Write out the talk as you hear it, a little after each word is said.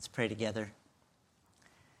Let's pray together.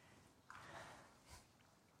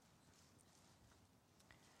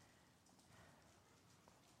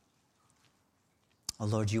 Oh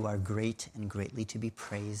Lord, you are great and greatly to be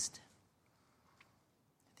praised.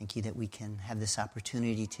 Thank you that we can have this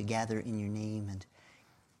opportunity to gather in your name and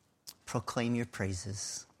proclaim your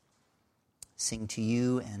praises, sing to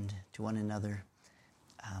you and to one another,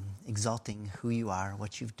 exalting who you are,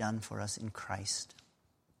 what you've done for us in Christ.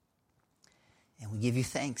 And we give you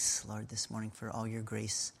thanks, Lord, this morning for all your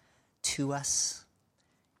grace to us.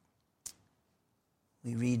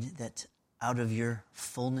 We read that out of your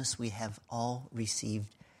fullness we have all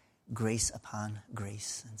received grace upon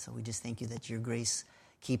grace. And so we just thank you that your grace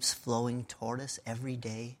keeps flowing toward us every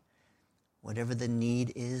day. Whatever the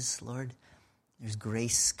need is, Lord, there's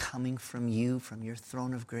grace coming from you, from your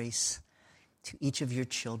throne of grace, to each of your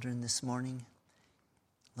children this morning.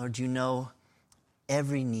 Lord, you know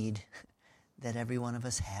every need that every one of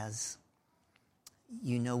us has.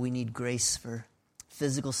 You know we need grace for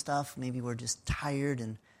physical stuff. Maybe we're just tired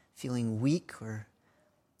and feeling weak or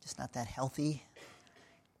just not that healthy.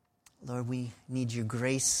 Lord, we need your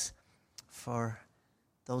grace for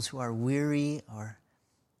those who are weary or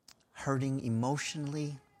hurting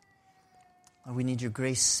emotionally. Lord, we need your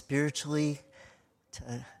grace spiritually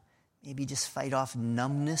to maybe just fight off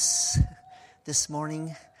numbness this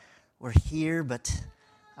morning. We're here, but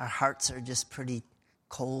our hearts are just pretty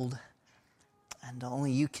cold, and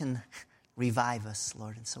only you can revive us,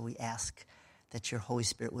 Lord. And so we ask that your Holy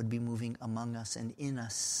Spirit would be moving among us and in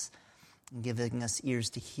us, and giving us ears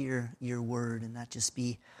to hear your word and not just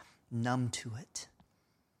be numb to it.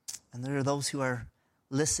 And there are those who are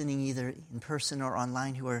listening either in person or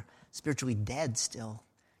online who are spiritually dead still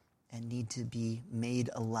and need to be made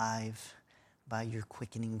alive by your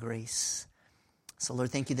quickening grace. So, Lord,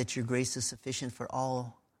 thank you that your grace is sufficient for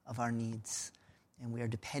all of our needs, and we are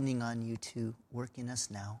depending on you to work in us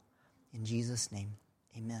now. In Jesus' name,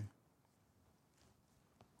 amen.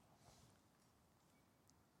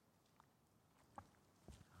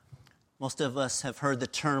 Most of us have heard the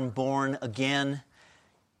term born again.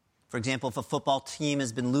 For example, if a football team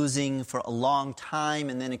has been losing for a long time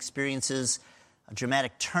and then experiences a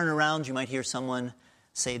dramatic turnaround, you might hear someone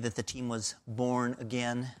say that the team was born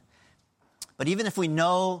again. But even if we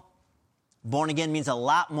know born again means a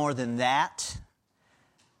lot more than that,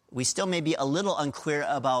 we still may be a little unclear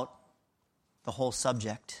about the whole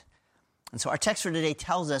subject. And so our text for today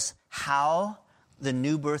tells us how the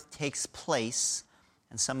new birth takes place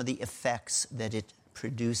and some of the effects that it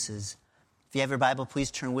produces. If you have your Bible, please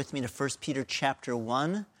turn with me to 1 Peter chapter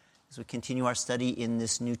 1 as we continue our study in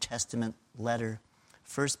this New Testament letter.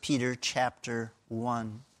 1 Peter chapter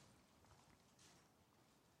 1.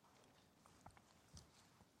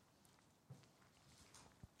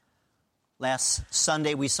 Last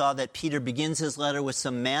Sunday, we saw that Peter begins his letter with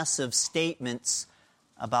some massive statements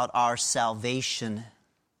about our salvation.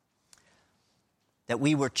 That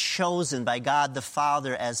we were chosen by God the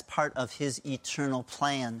Father as part of his eternal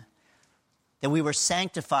plan. That we were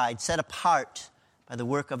sanctified, set apart by the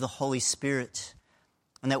work of the Holy Spirit.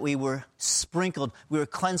 And that we were sprinkled, we were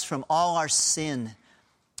cleansed from all our sin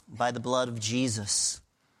by the blood of Jesus.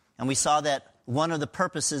 And we saw that one of the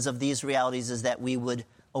purposes of these realities is that we would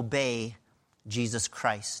obey Jesus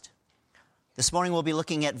Christ. This morning we'll be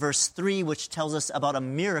looking at verse 3, which tells us about a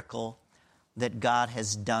miracle that God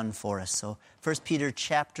has done for us. So 1 Peter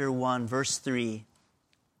chapter 1, verse 3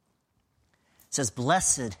 says,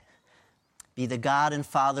 "Blessed be the God and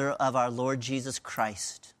Father of our Lord Jesus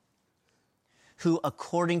Christ, who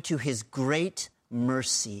according to his great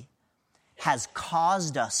mercy has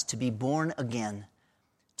caused us to be born again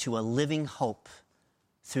to a living hope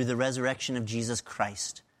through the resurrection of Jesus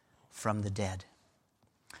Christ from the dead."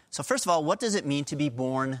 So first of all, what does it mean to be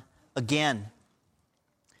born again?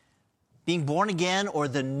 Being born again, or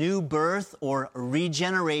the new birth, or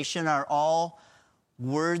regeneration are all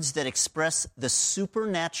words that express the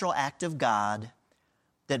supernatural act of God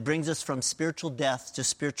that brings us from spiritual death to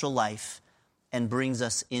spiritual life and brings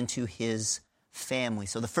us into his family.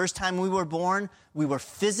 So the first time we were born, we were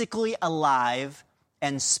physically alive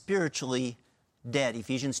and spiritually dead.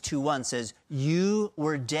 Ephesians 2:1 says, "You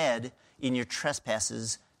were dead in your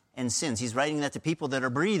trespasses and sins." He's writing that to people that are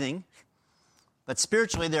breathing, but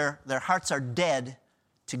spiritually their hearts are dead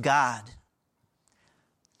to God.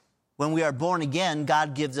 When we are born again,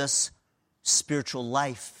 God gives us spiritual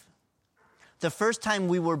life. The first time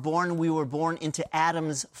we were born into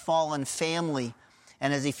Adam's fallen family.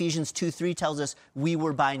 And as Ephesians 2:3 tells us, we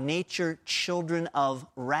were by nature children of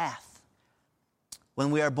wrath. When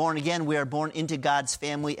we are born again, we are born into God's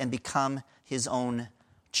family and become his own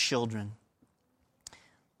children.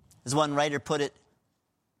 As one writer put it,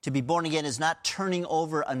 to be born again is not turning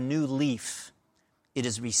over a new leaf. It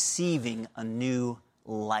is receiving a new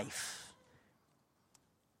life.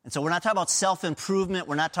 And so we're not talking about self-improvement.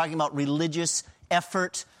 We're not talking about religious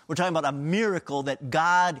effort. We're talking about a miracle that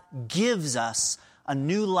God gives us, a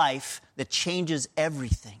new life that changes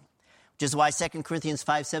everything. Which is why 2 Corinthians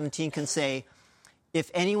 5:17 can say, if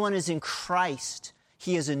anyone is in Christ,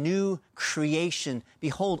 he is a new creation.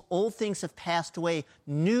 Behold, old things have passed away.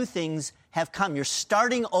 New things have come. You're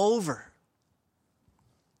starting over.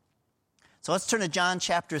 So let's turn to John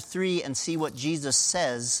chapter 3 and see what Jesus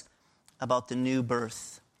says about the new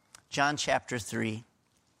birth. John chapter 3.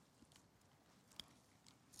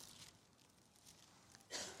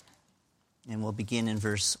 And we'll begin in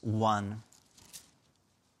verse 1.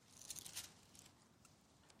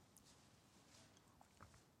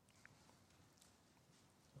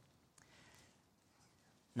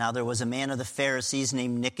 Now there was a man of the Pharisees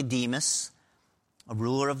named Nicodemus, a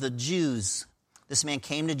ruler of the Jews. This man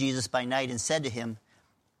came to Jesus by night and said to him,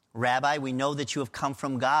 Rabbi, we know that you have come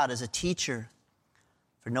from God as a teacher,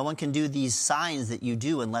 for no one can do these signs that you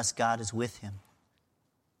do unless God is with him.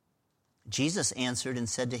 Jesus answered and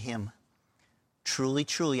said to him, Truly,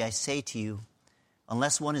 truly, I say to you,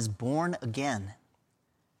 unless one is born again,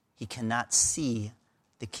 he cannot see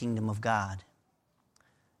the kingdom of God.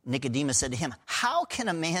 Nicodemus said to him, How can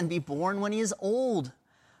a man be born when he is old?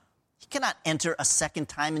 He cannot enter a second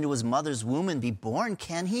time into his mother's womb and be born,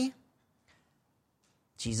 can he?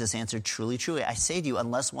 Jesus answered, Truly, truly, I say to you,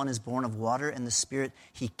 unless one is born of water and the Spirit,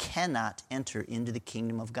 he cannot enter into the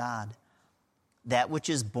kingdom of God. That which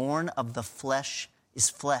is born of the flesh is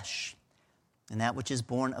flesh, and that which is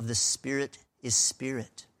born of the Spirit is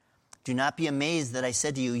spirit. Do not be amazed that I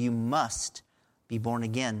said to you, you must be born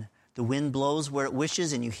again. The wind blows where it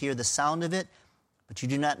wishes, and you hear the sound of it, but you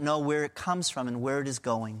do not know where it comes from and where it is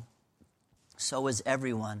going. So is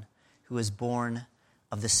everyone who is born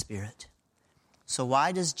of the Spirit. So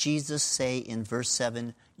why does Jesus say in verse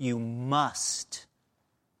 7, you must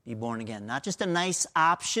be born again? Not just a nice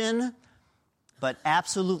option, but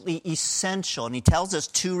absolutely essential. And he tells us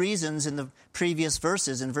two reasons in the previous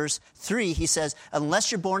verses. In verse 3, he says,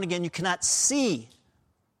 unless you're born again, you cannot see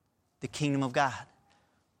the kingdom of God.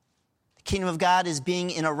 The kingdom of God is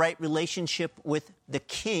being in a right relationship with the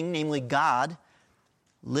King, namely God,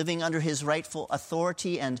 living under his rightful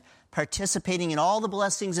authority and participating in all the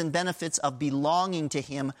blessings and benefits of belonging to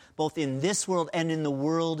him, both in this world and in the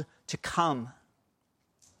world to come.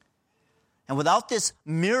 And without this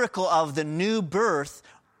miracle of the new birth,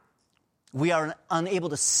 we are unable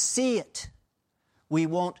to see it. We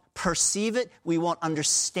won't perceive it. We won't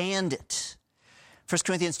understand it. 1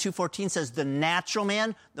 Corinthians 2:14 says the natural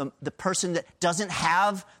man, the person that doesn't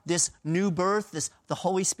have this new birth, the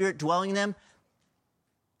Holy Spirit dwelling in them,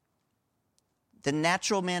 the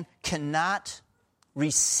natural man cannot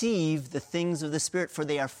receive the things of the Spirit, for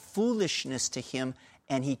they are foolishness to him,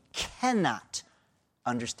 and he cannot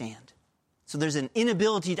understand. So there's an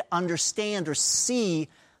inability to understand or see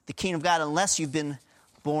the kingdom of God unless you've been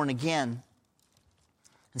born again.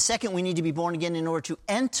 And second, we need to be born again in order to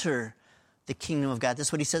enter the kingdom of God.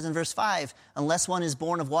 That's what he says in verse 5. Unless one is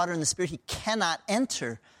born of water and the Spirit, he cannot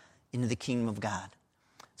enter into the kingdom of God.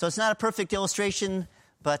 So it's not a perfect illustration,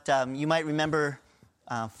 but you might remember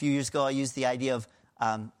a few years ago I used the idea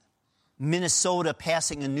of Minnesota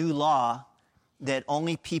passing a new law that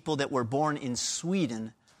only people that were born in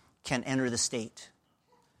Sweden can enter the state.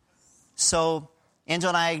 So Angela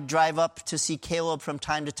and I drive up to see Caleb from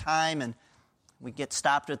time to time, and we get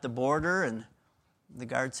stopped at the border, and the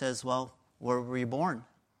guard says, well, where were you born?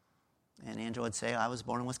 And Angela would say, I was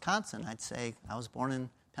born in Wisconsin. I'd say, I was born in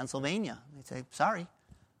Pennsylvania. They'd say, sorry,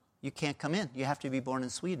 you can't come in. You have to be born in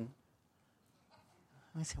Sweden.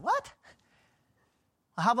 And we say, what?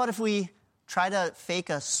 Well, how about if we try to fake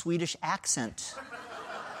a Swedish accent?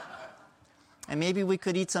 And maybe we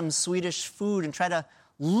could eat some Swedish food and try to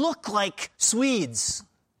look like Swedes.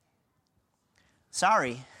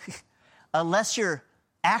 Sorry, unless you're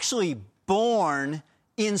actually born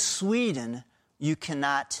in Sweden, you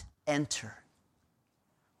cannot enter.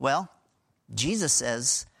 Well, Jesus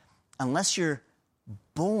says, unless you're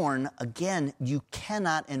born again, you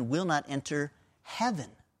cannot and will not enter heaven.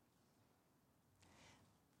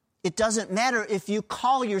 It doesn't matter if you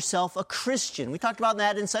call yourself a Christian. We talked about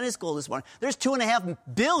that in Sunday school this morning. There's 2.5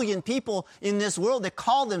 billion people in this world that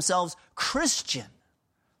call themselves Christian.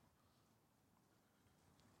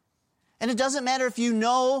 And it doesn't matter if you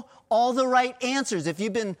know all the right answers. If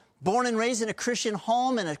you've been born and raised in a Christian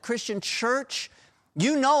home and a Christian church,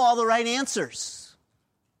 you know all the right answers.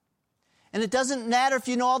 And it doesn't matter if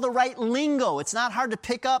you know all the right lingo. It's not hard to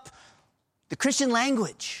pick up the Christian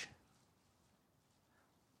language.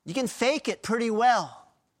 You can fake it pretty well.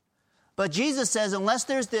 But Jesus says, unless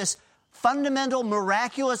there's this fundamental,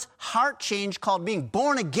 miraculous heart change called being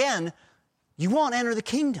born again, you won't enter the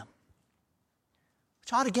kingdom.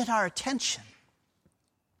 Which ought to get our attention.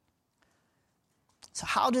 So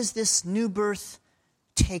how does this new birth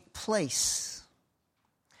take place?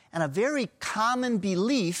 And a very common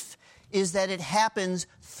belief is that it happens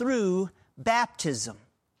through baptism,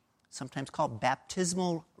 sometimes called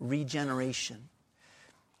baptismal regeneration.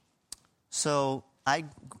 So I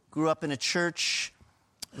grew up in a church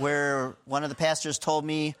where one of the pastors told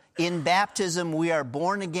me, in baptism we are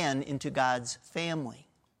born again into God's family.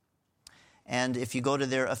 And if you go to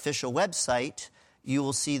their official website, you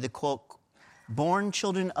will see the quote, born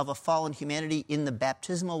children of a fallen humanity, in the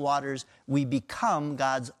baptismal waters we become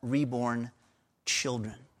God's reborn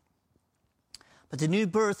children. But the new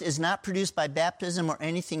birth is not produced by baptism or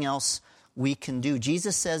anything else we can do.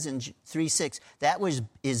 Jesus says in 3:6, that which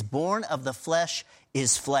is born of the flesh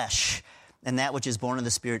is flesh, and that which is born of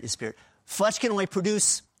the Spirit is spirit. Flesh can only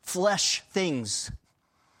produce flesh things.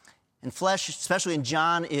 And flesh, especially in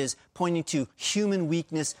John, is pointing to human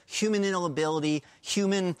weakness, human inability,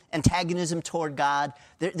 human antagonism toward God.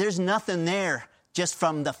 There's nothing there just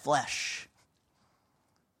from the flesh.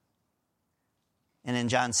 And in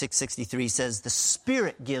John 6:63 says, the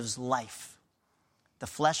Spirit gives life. The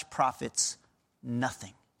flesh profits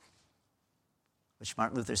nothing. Which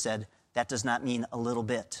Martin Luther said, that does not mean a little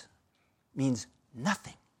bit. It means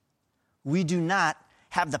nothing. We do not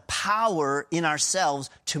have the power in ourselves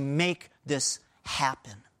to make this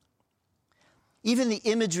happen. Even the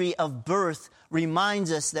imagery of birth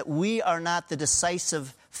reminds us that we are not the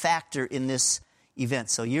decisive factor in this event.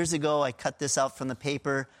 So years ago, I cut this out from the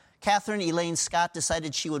paper. Catherine Elaine Scott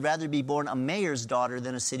decided she would rather be born a mayor's daughter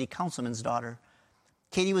than a city councilman's daughter.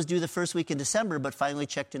 Katie was due the first week in December, but finally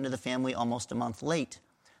checked into the family almost a month late.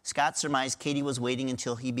 Scott surmised Katie was waiting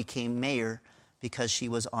until he became mayor because she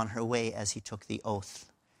was on her way as he took the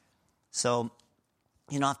oath. So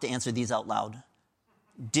you don't have to answer these out loud.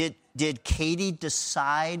 Did Katie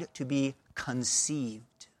decide to be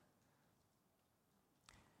conceived?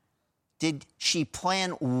 Did she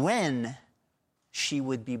plan when she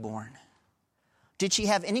would be born? Did she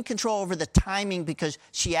have any control over the timing because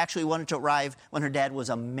she actually wanted to arrive when her dad was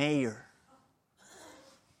a mayor?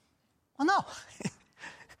 Well, no.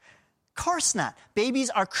 Of course not.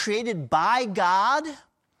 Babies are created by God,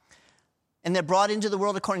 and they're brought into the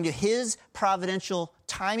world according to His providential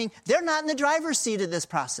timing. They're not in the driver's seat of this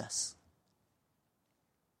process.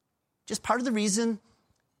 Just part of the reason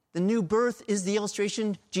the new birth is the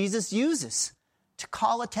illustration Jesus uses to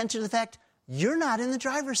call attention to the fact you're not in the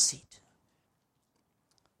driver's seat.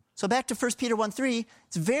 So back to 1 Peter 1:3,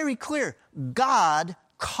 it's very clear. God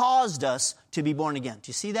caused us to be born again. Do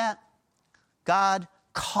you see that? God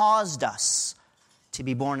caused us to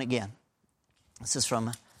be born again. This is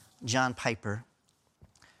from John Piper.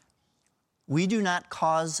 We do not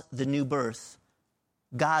cause the new birth.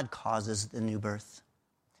 God causes the new birth.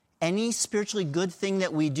 Any spiritually good thing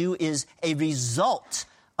that we do is a result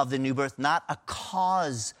of the new birth, not a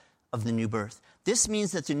cause of the new birth. This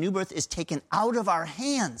means that the new birth is taken out of our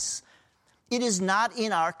hands. It is not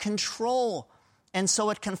in our control. And so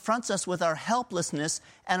it confronts us with our helplessness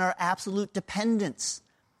and our absolute dependence.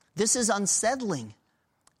 This is unsettling.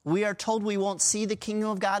 We are told we won't see the kingdom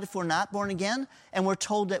of God if we're not born again, and we're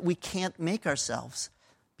told that we can't make ourselves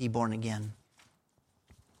be born again.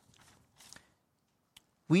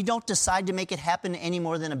 We don't decide to make it happen any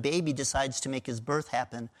more than a baby decides to make his birth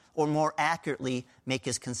happen, or more accurately, make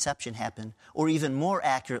his conception happen. Or even more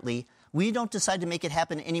accurately, we don't decide to make it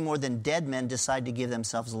happen any more than dead men decide to give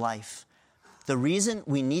themselves life. The reason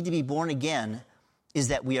we need to be born again is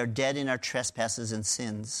that we are dead in our trespasses and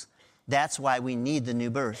sins. That's why we need the new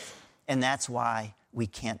birth, and that's why we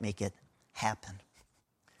can't make it happen.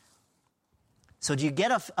 So do you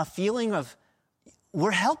get a feeling of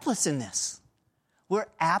we're helpless in this? We're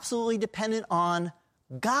absolutely dependent on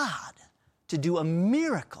God to do a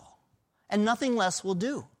miracle, and nothing less will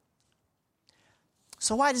do.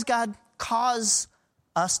 So why does God cause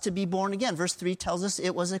us to be born again? Verse 3 tells us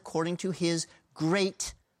it was according to His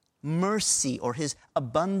great mercy, or His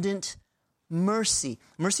abundant mercy.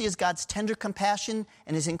 Mercy is God's tender compassion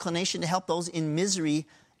and His inclination to help those in misery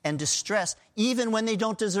and distress, even when they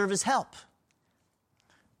don't deserve His help.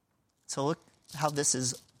 So look how this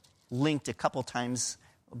is linked a couple times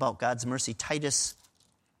about God's mercy. Titus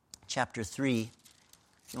chapter 3,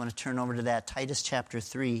 if you want to turn over to that. Titus chapter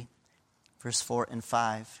 3, verse 4 and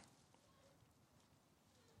 5.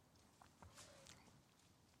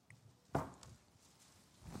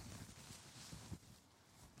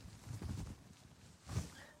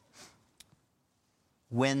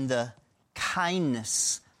 when the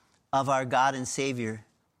kindness of our God and Savior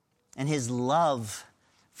and his love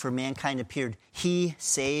for mankind appeared, he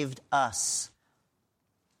saved us.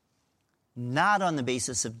 Not on the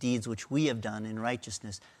basis of deeds which we have done in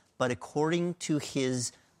righteousness, but according to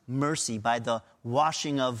his mercy by the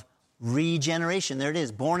washing of regeneration. There it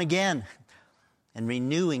is, born again, and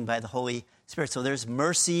renewing by the Holy Spirit. So there's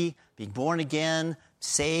mercy, being born again,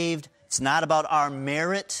 saved. It's not about our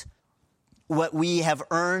merit, what we have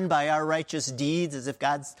earned by our righteous deeds, as if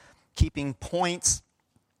God's keeping points,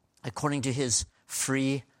 according to his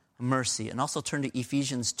free mercy. And also turn to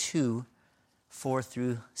Ephesians 2, 4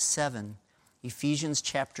 through 7. Ephesians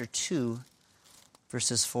chapter 2,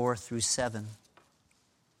 verses 4 through 7.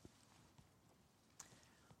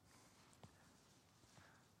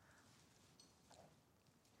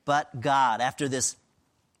 But God, after this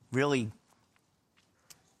really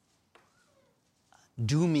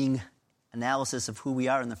dooming analysis of who we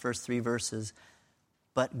are in the first 3 verses,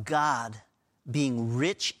 but God, being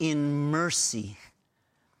rich in mercy,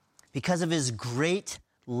 because of his great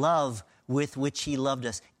love with which he loved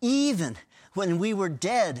us, even when we were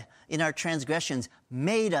dead in our transgressions,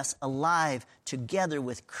 made us alive together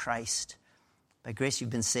with Christ. By grace you've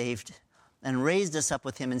been saved, and raised us up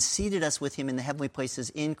with him and seated us with him in the heavenly places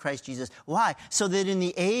in Christ Jesus. Why? So that in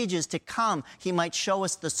the ages to come, he might show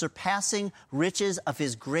us the surpassing riches of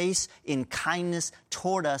his grace in kindness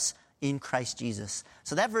toward us in Christ Jesus.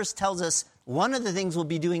 So that verse tells us one of the things we'll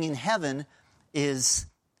be doing in heaven is,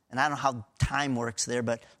 and I don't know how time works there,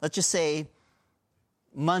 but let's just say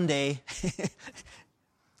Monday,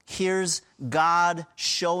 here's God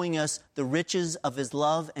showing us the riches of his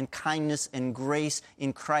love and kindness and grace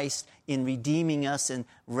in Christ in redeeming us and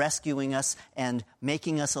rescuing us and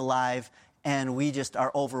making us alive. And we just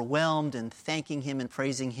are overwhelmed and thanking him and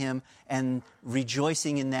praising him and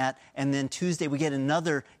rejoicing in that. And then Tuesday we get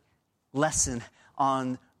another lesson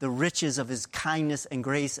on the riches of his kindness and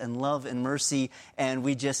grace and love and mercy. And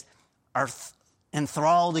we just are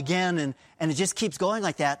enthralled again. And it just keeps going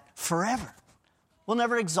like that forever. We'll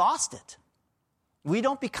never exhaust it. We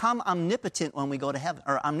don't become omnipotent when we go to heaven,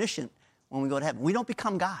 or omniscient when we go to heaven. We don't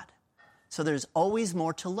become God. So there's always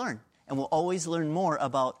more to learn. And we'll always learn more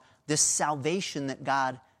about this salvation that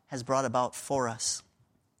God has brought about for us.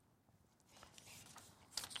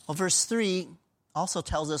 Well, verse 3 also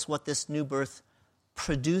tells us what this new birth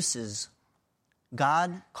produces.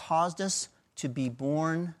 God caused us to be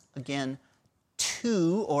born again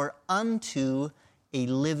to or unto a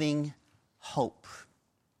living hope.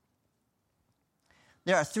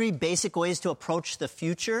 There are 3 basic ways to approach the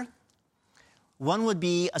future. One would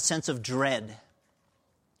be a sense of dread.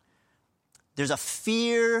 There's a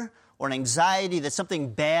fear or an anxiety that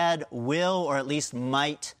something bad will or at least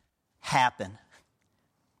might happen.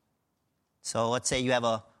 So let's say you have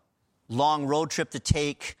a long road trip to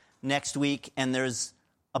take next week and there's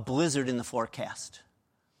a blizzard in the forecast.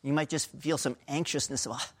 You might just feel some anxiousness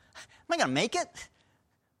about, am I going to make it?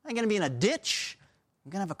 Am I going to be in a ditch? I'm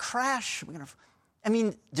going to have a crash?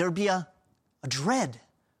 There'd be a dread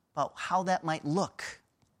about how that might look.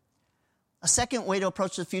 A second way to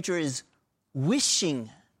approach the future is wishing.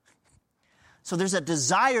 So there's a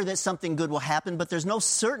desire that something good will happen, but there's no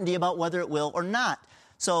certainty about whether it will or not.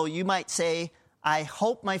 So you might say, I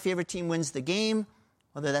hope my favorite team wins the game,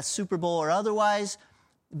 whether that's Super Bowl or otherwise,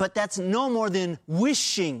 but that's no more than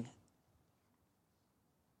wishing.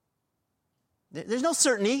 There's no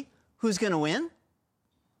certainty who's going to win.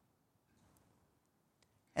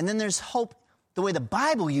 And then there's hope. The way the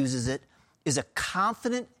Bible uses it is a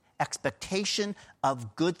confident expectation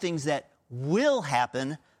of good things that will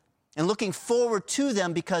happen and looking forward to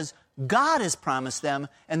them because God has promised them,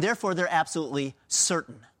 and therefore they're absolutely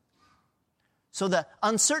certain. So the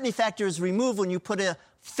uncertainty factor is removed when you put a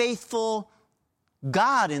faithful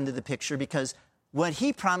God into the picture because what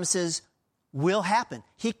he promises will happen.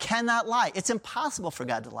 He cannot lie. It's impossible for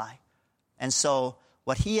God to lie. And so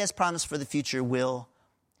what he has promised for the future will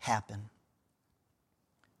happen.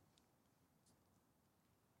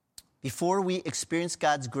 Before we experienced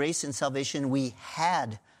God's grace and salvation, we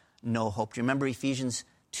had no hope. Do you remember Ephesians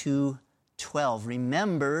 2:12?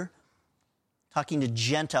 Remember, talking to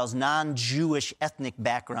Gentiles, non-Jewish ethnic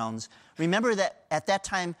backgrounds, remember that at that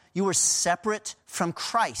time you were separate from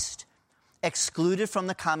Christ, excluded from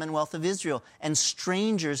the commonwealth of Israel, and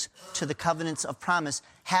strangers to the covenants of promise,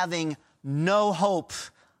 having no hope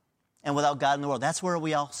and without God in the world. That's where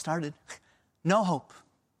we all started. No hope.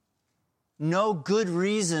 No good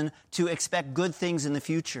reason to expect good things in the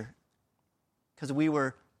future because we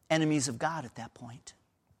were enemies of God at that point.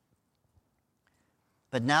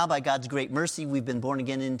 But now, by God's great mercy, we've been born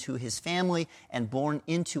again into his family and born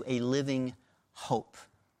into a living hope.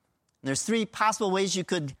 And there's three possible ways you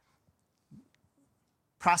could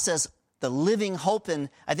process the living hope, and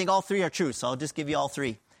I think all three are true, so I'll just give you all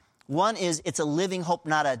three. One is it's a living hope,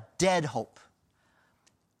 not a dead hope.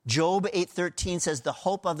 Job 8:13 says the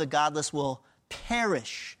hope of the godless will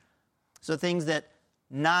perish. So things that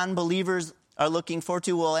non-believers are looking forward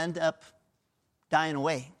to will end up dying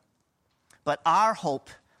away. But our hope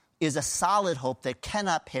is a solid hope that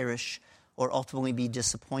cannot perish or ultimately be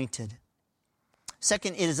disappointed.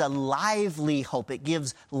 Second, it is a lively hope. It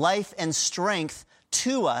gives life and strength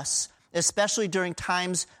to us, especially during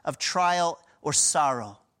times of trial or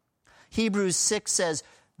sorrow. Hebrews 6 says,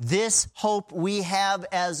 this hope we have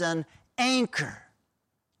as an anchor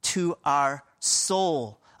to our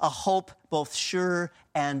soul, a hope both sure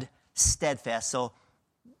and steadfast. So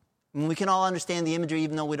we can all understand the imagery,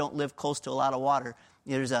 even though we don't live close to a lot of water.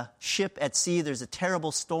 There's a ship at sea, there's a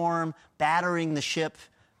terrible storm battering the ship,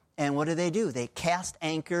 and what do? They cast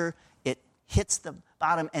anchor, it hits the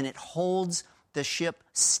bottom, and it holds the ship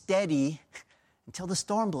steady until the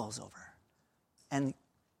storm blows over. And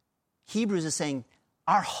Hebrews is saying,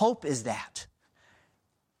 our hope is that.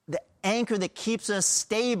 The anchor that keeps us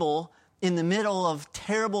stable in the middle of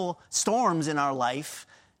terrible storms in our life,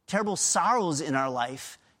 terrible sorrows in our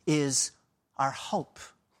life, is our hope.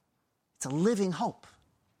 It's a living hope.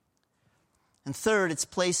 And third, it's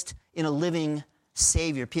placed in a living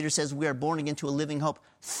Savior. Peter says we are born again to a living hope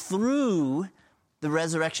through the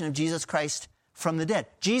resurrection of Jesus Christ from the dead.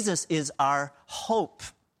 Jesus is our hope.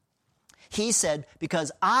 He said,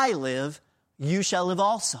 because I live, you shall live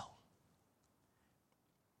also.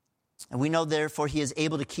 And we know, therefore, he is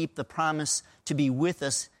able to keep the promise to be with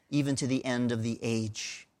us even to the end of the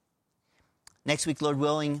age. Next week, Lord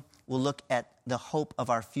willing, we'll look at the hope of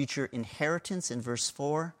our future inheritance in verse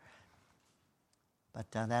 4.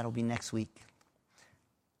 But that'll be next week.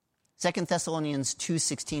 2 Thessalonians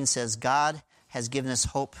 2:16 says, God has given us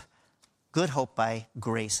hope, good hope by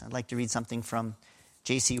grace. I'd like to read something from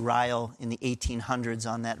J.C. Ryle in the 1800s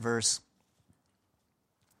on that verse.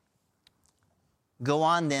 Go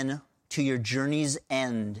on then to your journey's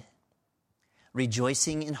end,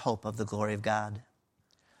 rejoicing in hope of the glory of God.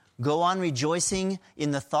 Go on rejoicing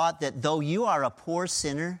in the thought that though you are a poor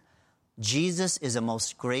sinner, Jesus is a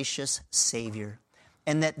most gracious Savior.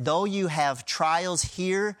 And that though you have trials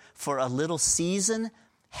here for a little season,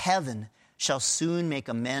 heaven shall soon make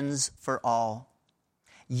amends for all.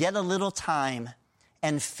 Yet a little time,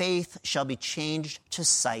 and faith shall be changed to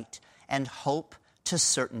sight, and hope to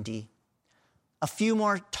certainty. A few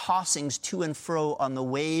more tossings to and fro on the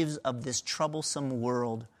waves of this troublesome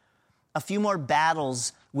world. A few more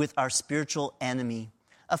battles with our spiritual enemy.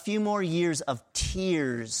 A few more years of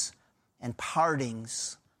tears and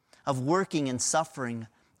partings, of working and suffering,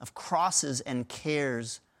 of crosses and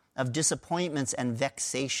cares, of disappointments and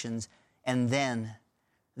vexations. And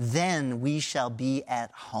then we shall be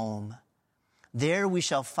at home. There we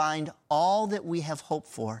shall find all that we have hoped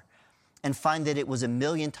for and find that it was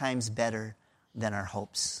 1,000,000 times better than our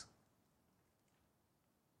hopes.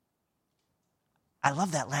 I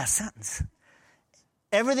love that last sentence.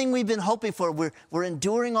 Everything we've been hoping for, we're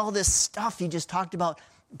enduring all this stuff he just talked about,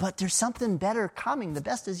 but there's something better coming. The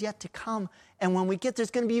best is yet to come. And when we get there,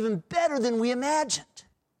 it's going to be even better than we imagined.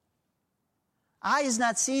 Eye has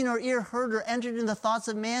not seen or ear heard or entered into the thoughts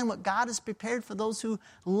of man what God has prepared for those who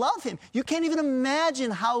love him. You can't even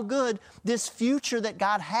imagine how good this future that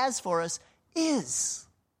God has for us is.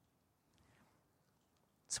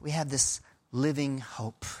 So we have this living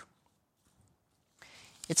hope.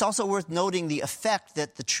 It's also worth noting the effect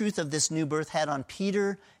that the truth of this new birth had on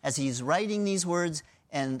Peter as he's writing these words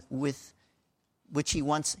and with which he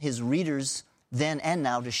wants his readers then and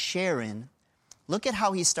now to share in. Look at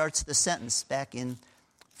how he starts the sentence back in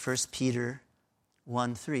 1 Peter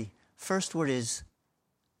 1:3. First word is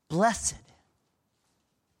blessed.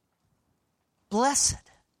 Blessed.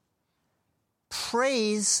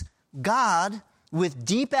 Praise God with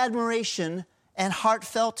deep admiration and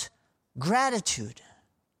heartfelt gratitude.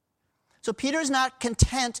 So Peter's not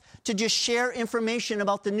content to just share information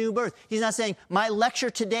about the new birth. He's not saying, my lecture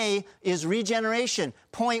today is regeneration.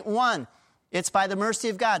 Point 1, it's by the mercy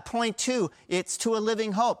of God. Point 2, it's to a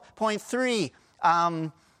living hope. Point 3,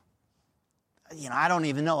 I don't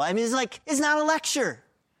even know. I mean, it's not a lecture.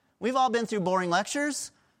 We've all been through boring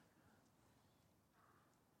lectures.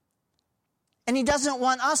 And he doesn't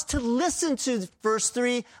want us to listen to verse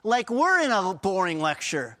 3 like we're in a boring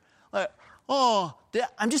lecture. Like,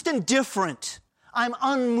 I'm just indifferent. I'm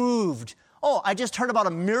unmoved. I just heard about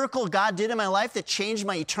a miracle God did in my life that changed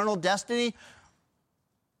my eternal destiny.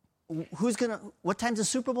 what time's the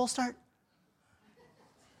Super Bowl start?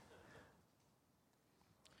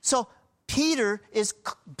 So Peter is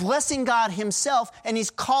blessing God himself, and he's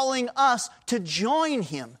calling us to join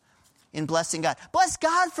him in blessing God. Bless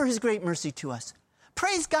God for his great mercy to us.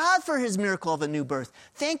 Praise God for his miracle of a new birth.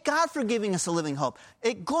 Thank God for giving us a living hope.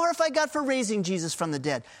 Glorify God for raising Jesus from the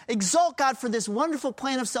dead. Exalt God for this wonderful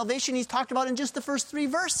plan of salvation he's talked about in just the first 3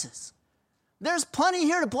 verses. There's plenty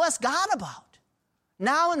here to bless God about,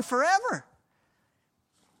 now and forever.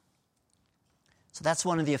 So that's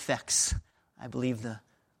one of the effects I believe the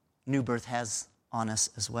new birth has on us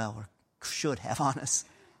as well, or should have on us.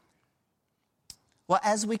 Well,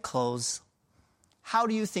 as we close, how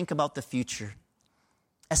do you think about the future?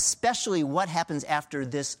 Especially what happens after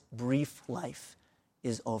this brief life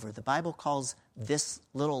is over. The Bible calls this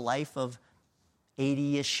little life of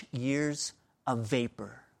 80-ish years a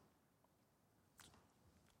vapor.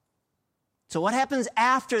 So what happens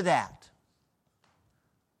after that?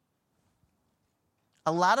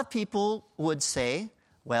 A lot of people would say,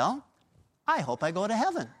 well, I hope I go to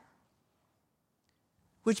heaven.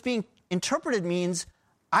 Which being interpreted means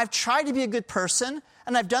I've tried to be a good person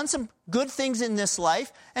and I've done some good things in this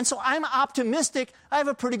life, and so I'm optimistic I have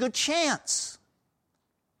a pretty good chance.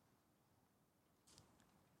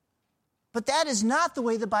 But that is not the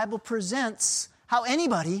way the Bible presents how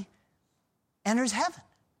anybody enters heaven.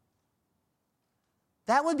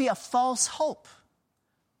 That would be a false hope.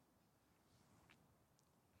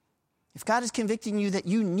 If God is convicting you that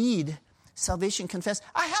you need salvation, confess,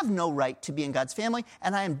 I have no right to be in God's family,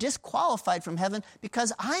 and I am disqualified from heaven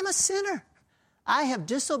because I'm a sinner. I have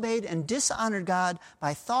disobeyed and dishonored God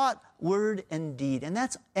by thought, word, and deed. And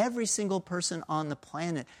that's every single person on the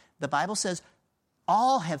planet. The Bible says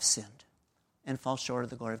all have sinned and fall short of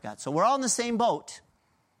the glory of God. So we're all in the same boat.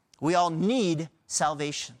 We all need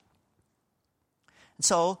salvation. And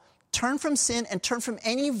so turn from sin and turn from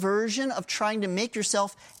any version of trying to make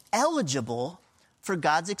yourself eligible for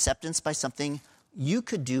God's acceptance by something you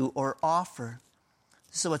could do or offer.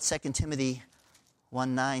 This is what 2 Timothy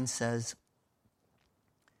 1:9 says.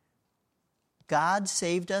 God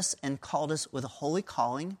saved us and called us with a holy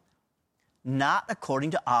calling, not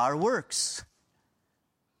according to our works,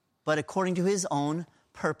 but according to his own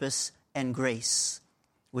purpose and grace,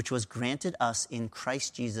 which was granted us in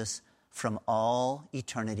Christ Jesus from all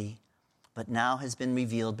eternity, but now has been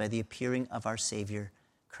revealed by the appearing of our Savior,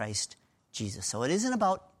 Christ Jesus. So it isn't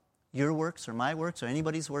about your works or my works or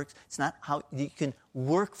anybody's works. It's not how you can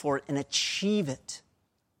work for it and achieve it.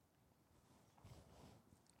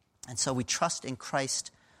 And so we trust in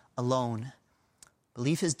Christ alone.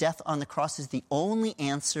 Believe his death on the cross is the only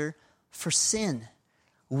answer for sin.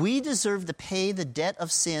 We deserve to pay the debt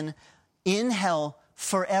of sin in hell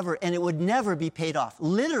forever, and it would never be paid off.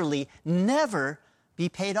 Literally, never be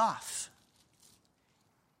paid off.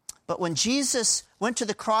 But when Jesus went to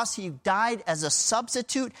the cross, he died as a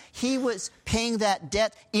substitute. He was paying that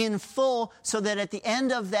debt in full so that at the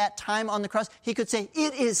end of that time on the cross, he could say,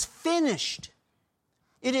 it is finished.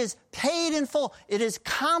 It is paid in full. It is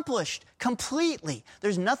accomplished completely.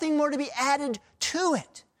 There's nothing more to be added to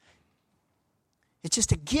it. It's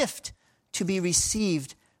just a gift to be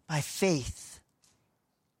received by faith.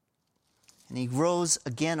 And he rose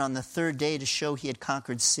again on the 3rd day to show he had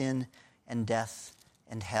conquered sin and death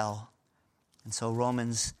and hell. And so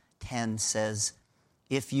Romans 10 says,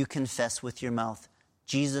 if you confess with your mouth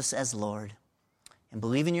Jesus as Lord and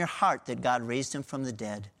believe in your heart that God raised him from the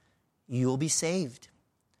dead, you will be saved.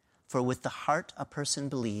 For with the heart a person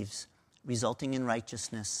believes, resulting in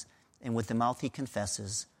righteousness, and with the mouth he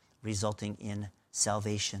confesses, resulting in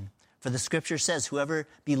salvation. For the scripture says, whoever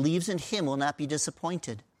believes in him will not be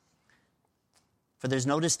disappointed. For there's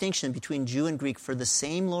no distinction between Jew and Greek, for the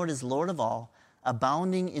same Lord is Lord of all,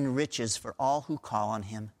 abounding in riches for all who call on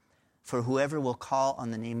him. For whoever will call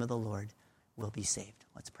on the name of the Lord will be saved.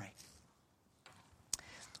 Let's pray.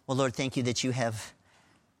 Well, Lord, thank you that you have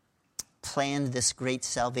planned this great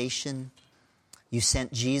salvation. You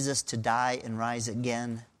sent Jesus to die and rise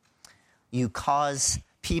again. You caused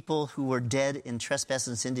people who were dead in trespass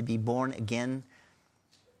and sin to be born again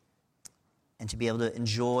and to be able to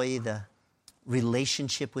enjoy the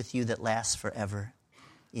relationship with you that lasts forever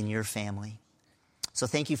in your family. So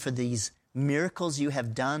thank you for these miracles you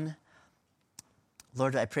have done.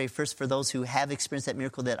 Lord, I pray first for those who have experienced that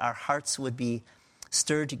miracle that our hearts would be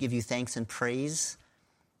stirred to give you thanks and praise,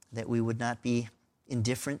 that we would not be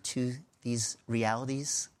indifferent to these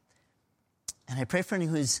realities. And I pray for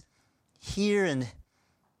anyone who's here and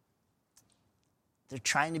they're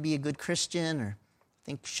trying to be a good Christian or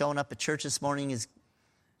think showing up at church this morning is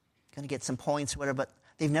going to get some points or whatever, but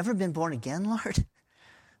they've never been born again, Lord.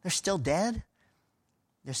 they're still dead.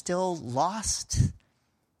 They're still lost.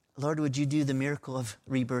 Lord, would you do the miracle of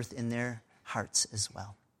rebirth in their hearts as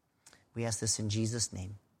well? We ask this in Jesus'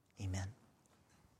 name. Amen.